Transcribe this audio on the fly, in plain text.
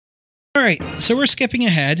Alright, so we're skipping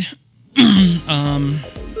ahead. We're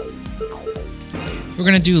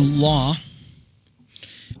going to do Law.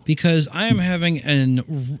 Because I am having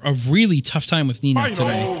a really tough time with Nina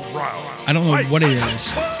today. I don't know what it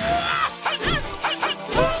is.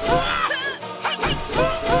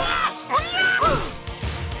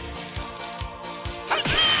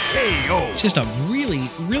 Just a really,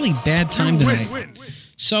 really bad time tonight.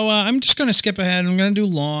 So I'm just going to skip ahead. I'm going to do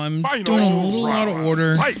Law. I'm doing a little out of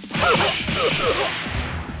order.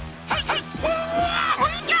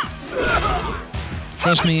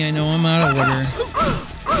 Trust me, I know I'm out of order.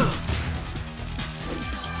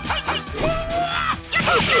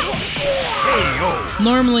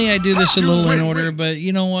 Normally I do this a little in order, but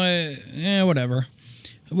you know what? Eh, whatever.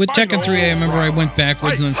 With Tekken 3, I remember I went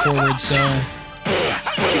backwards and then forwards, so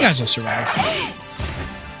you guys will survive.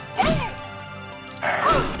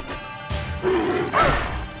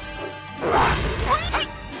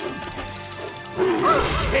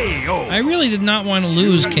 I really did not want to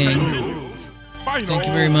lose, King. Thank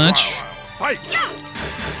you very much.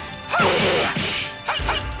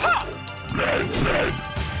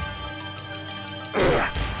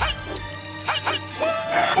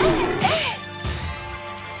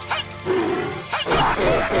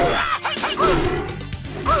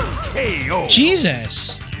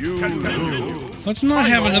 Jesus! Let's not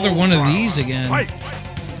have another one of these again.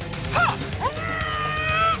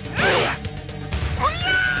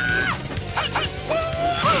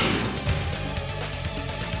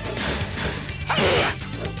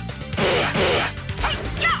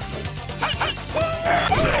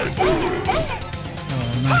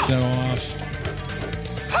 Oh, knock that off.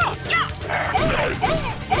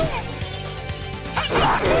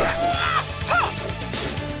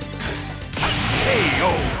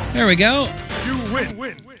 There we go. You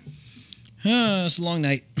win. It's a long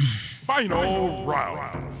night. Final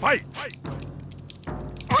round. Fight.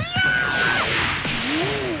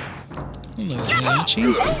 Hello,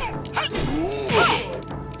 Hachi.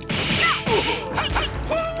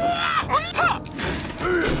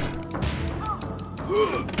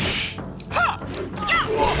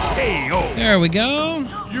 There we go.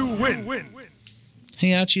 You win.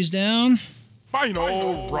 Heihachi's down.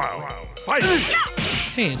 Final round. Fight.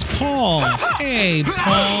 Hey, it's Paul. Hey,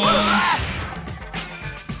 Paul.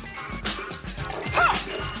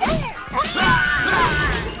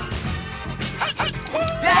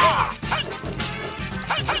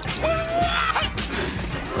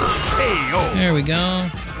 There we go.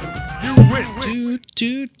 You win.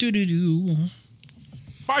 Do.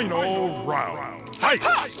 Final round. Fight.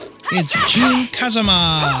 It's Jun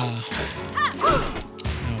Kazama.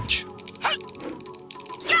 Ouch.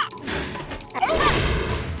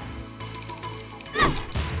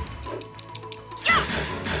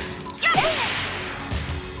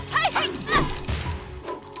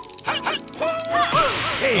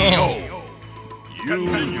 Oh.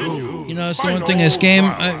 You know, it's the one thing in this game,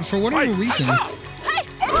 for whatever reason.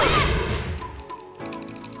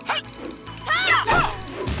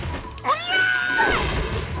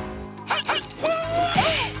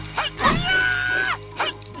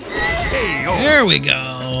 There we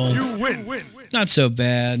go. You win. Not so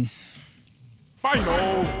bad.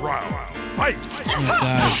 Final round. Fight. Oh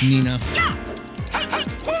god, it's Nina.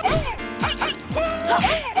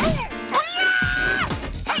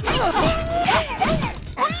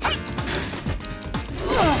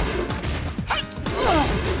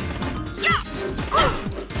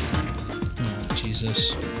 Oh,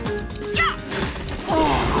 Jesus.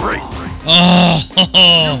 Great.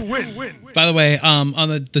 Oh! You win. By the way, on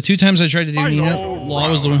the two times I tried to do Nina, Law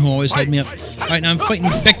was the one who always held me up. Alright, now I'm fighting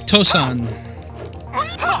Bektosan.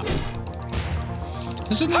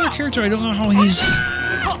 There's another character, I don't know how he's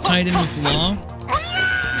tied in with Law.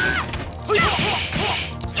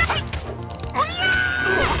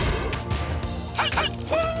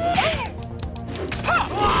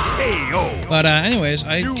 But anyways,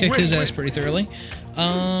 I kicked his ass pretty thoroughly.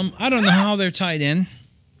 I don't know how they're tied in.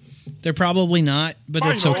 They're probably not, but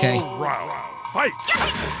it's okay. Fight.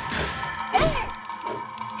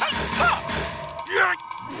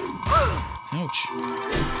 Ouch.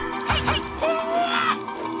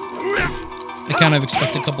 I kind of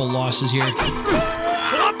expect a couple losses here.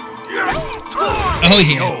 Oh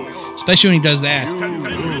yeah, especially when he does that.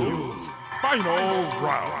 Final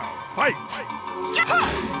round. Fight.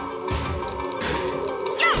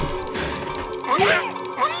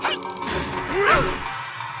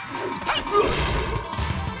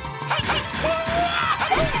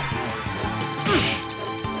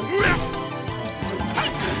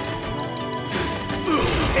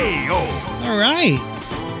 All right.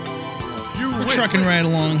 You We're trucking right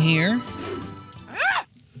along here.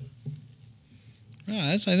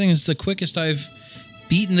 I think it's the quickest I've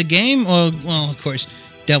beaten the game. Well, of course,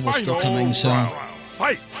 Devil's still coming, so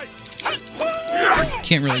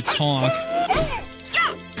can't really talk.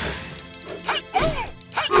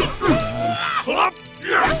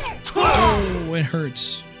 Oh, it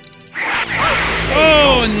hurts.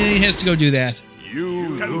 Oh, and he has to go do that. You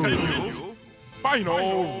lose.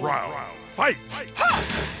 Final round. Fight!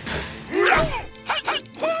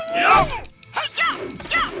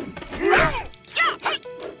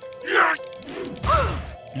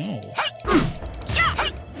 Oh.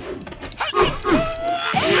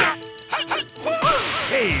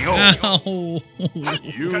 Ow.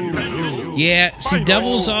 Yeah, see,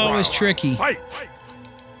 Devil's always tricky.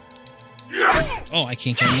 Oh, I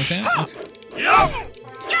can't get him with that? Okay.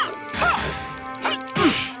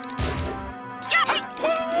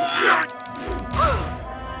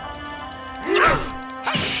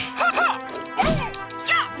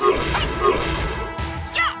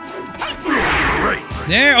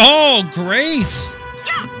 There. Oh, great.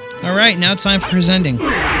 All right, now it's time for his ending.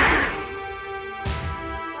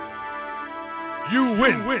 You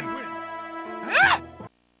win.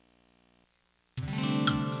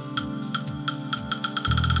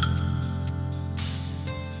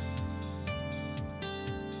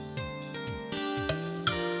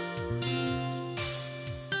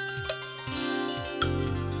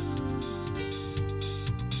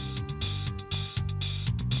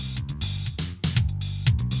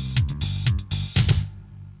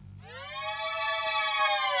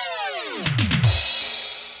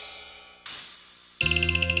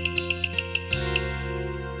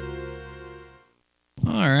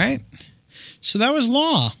 All right. So that was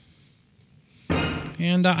Law.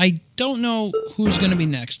 And I don't know who's going to be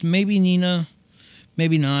next. Maybe Nina.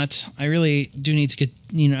 Maybe not. I really do need to get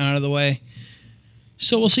Nina out of the way.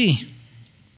 So we'll see.